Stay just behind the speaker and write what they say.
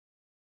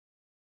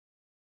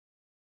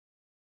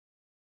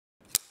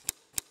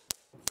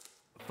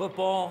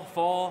Football,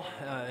 fall,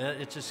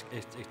 it's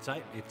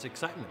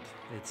excitement.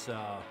 It's the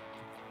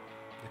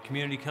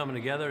community coming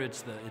together.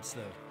 It's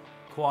the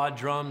quad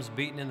drums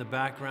beating in the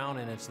background,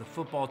 and it's the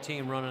football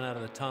team running out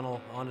of the tunnel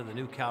onto the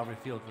new Calvary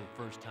Field for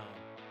the first time.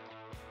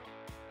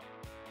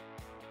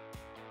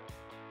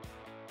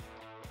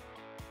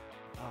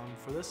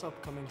 For this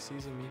upcoming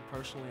season, me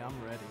personally, I'm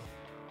ready.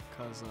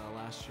 Because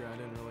last year I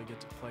didn't really get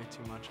to play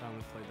too much. I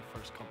only played the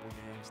first couple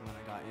games and then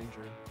I got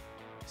injured.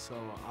 So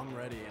I'm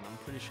ready, and I'm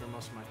pretty sure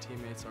most of my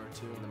teammates are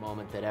too. The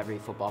moment that every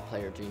football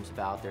player dreams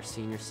about, their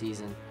senior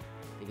season,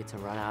 they get to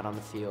run out on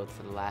the field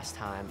for the last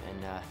time,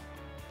 and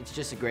it's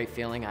just a great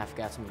feeling. I've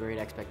got some great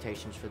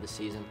expectations for the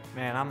season.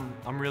 Man,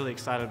 I'm really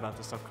excited about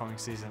this upcoming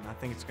season. I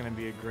think it's going to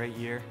be a great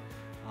year.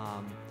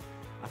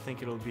 I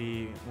think it'll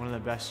be one of the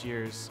best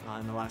years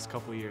in the last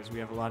couple of years. We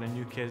have a lot of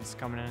new kids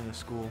coming into the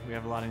school. We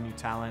have a lot of new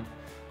talent.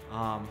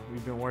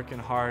 We've been working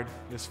hard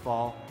this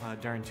fall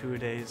during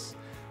two-a-days,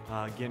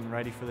 getting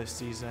ready for this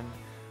season.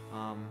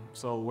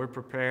 So we're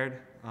prepared,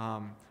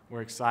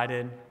 we're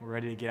excited, we're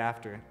ready to get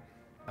after it.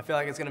 I feel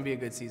like it's going to be a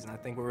good season. I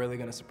think we're really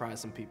going to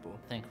surprise some people.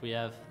 I think we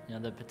have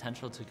the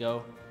potential to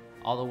go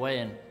all the way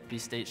and be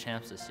state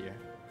champs this year.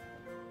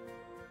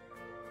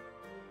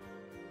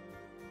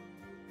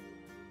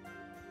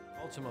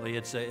 Ultimately,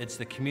 it's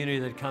the community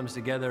that comes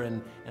together,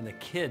 and the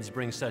kids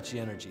bring such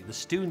energy. The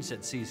students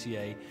at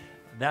CCA,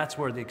 that's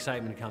where the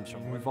excitement comes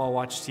from. We've all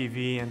watched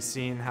TV and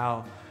seen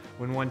how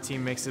when one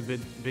team makes a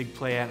big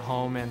play at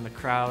home and the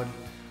crowd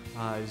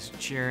is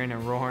cheering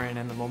and roaring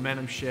and the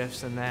momentum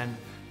shifts, and then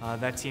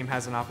that team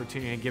has an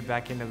opportunity to get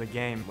back into the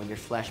game. When your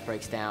flesh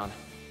breaks down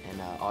and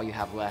all you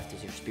have left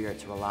is your spirit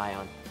to rely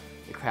on,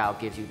 the crowd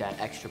gives you that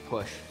extra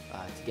push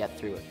to get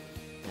through it.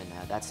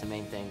 And that's the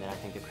main thing that I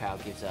think the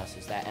crowd gives us,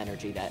 is that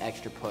energy, that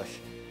extra push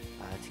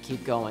to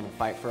keep going and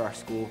fight for our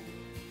school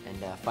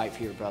and fight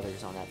for your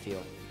brothers on that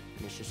field.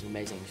 And it's just an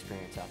amazing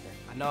experience out there.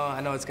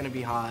 I know it's going to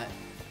be hot.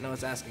 I know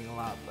it's asking a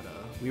lot, but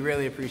we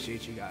really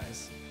appreciate you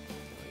guys.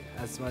 So, yeah,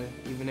 that's why,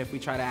 even if we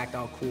try to act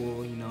all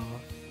cool,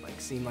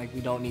 like seem like we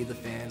don't need the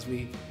fans,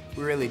 we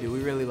really do. We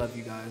really love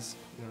you guys.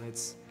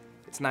 It's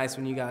nice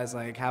when you guys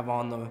like have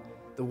on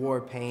the war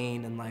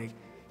paint and like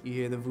you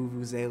hear the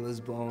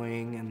vuvuzelas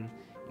blowing and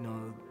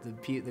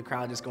the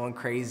crowd just going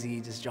crazy,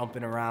 just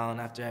jumping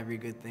around after every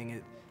good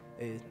thing.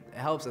 It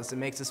helps us. It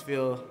makes us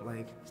feel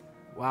like,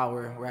 wow,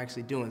 we're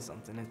actually doing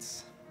something.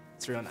 It's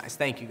real nice.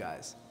 Thank you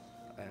guys,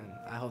 and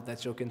I hope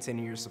that you'll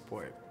continue your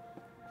support.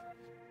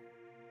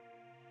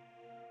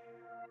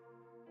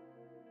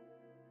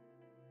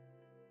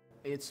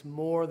 It's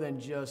more than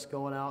just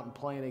going out and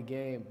playing a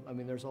game. I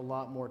mean, there's a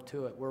lot more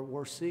to it.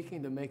 We're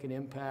seeking to make an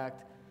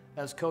impact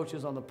as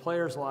coaches on the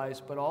players'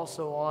 lives, but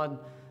also on,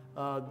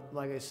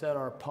 like I said,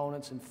 our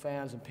opponents and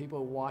fans and people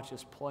who watch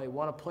us play. We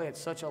want to play at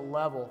such a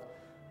level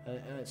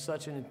and at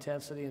such an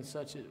intensity and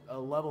such a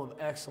level of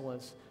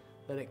excellence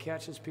that it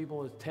catches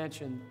people's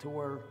attention to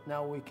where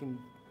now we can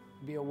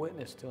be a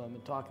witness to them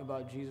and talk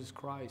about Jesus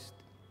Christ.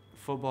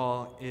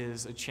 Football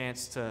is a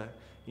chance to,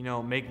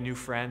 make new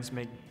friends,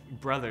 make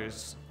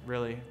brothers,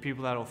 really.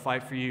 People that'll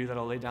fight for you,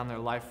 that'll lay down their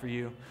life for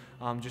you,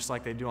 just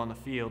like they do on the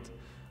field.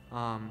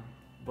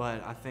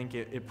 But I think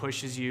it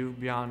pushes you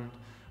beyond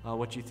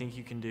what you think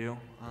you can do,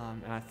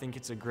 and I think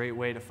it's a great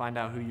way to find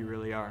out who you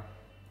really are.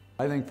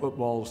 I think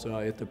football's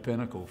at the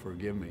pinnacle,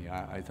 forgive me.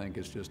 I think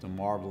it's just a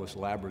marvelous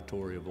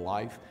laboratory of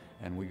life,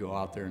 and we go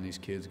out there and these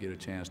kids get a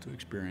chance to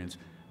experience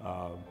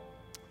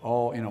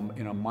all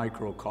in a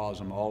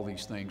microcosm, all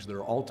these things that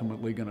are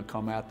ultimately going to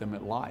come at them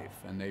at life,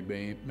 and they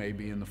may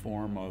be in the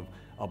form of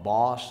a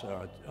boss,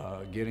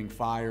 getting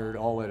fired,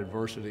 all that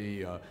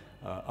adversity,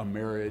 a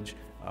marriage,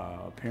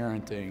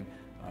 parenting,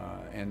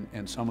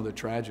 and some of the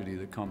tragedy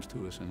that comes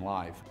to us in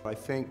life. I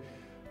think,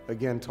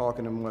 again,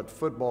 talking to what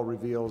football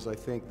reveals, I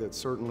think that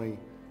certainly,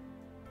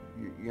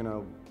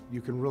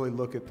 you can really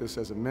look at this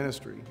as a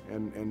ministry,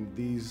 and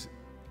these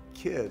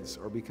kids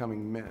are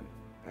becoming men,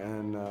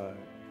 and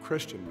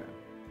Christian men.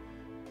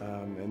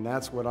 And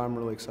that's what I'm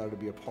really excited to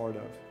be a part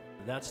of.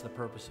 That's the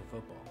purpose of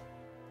football.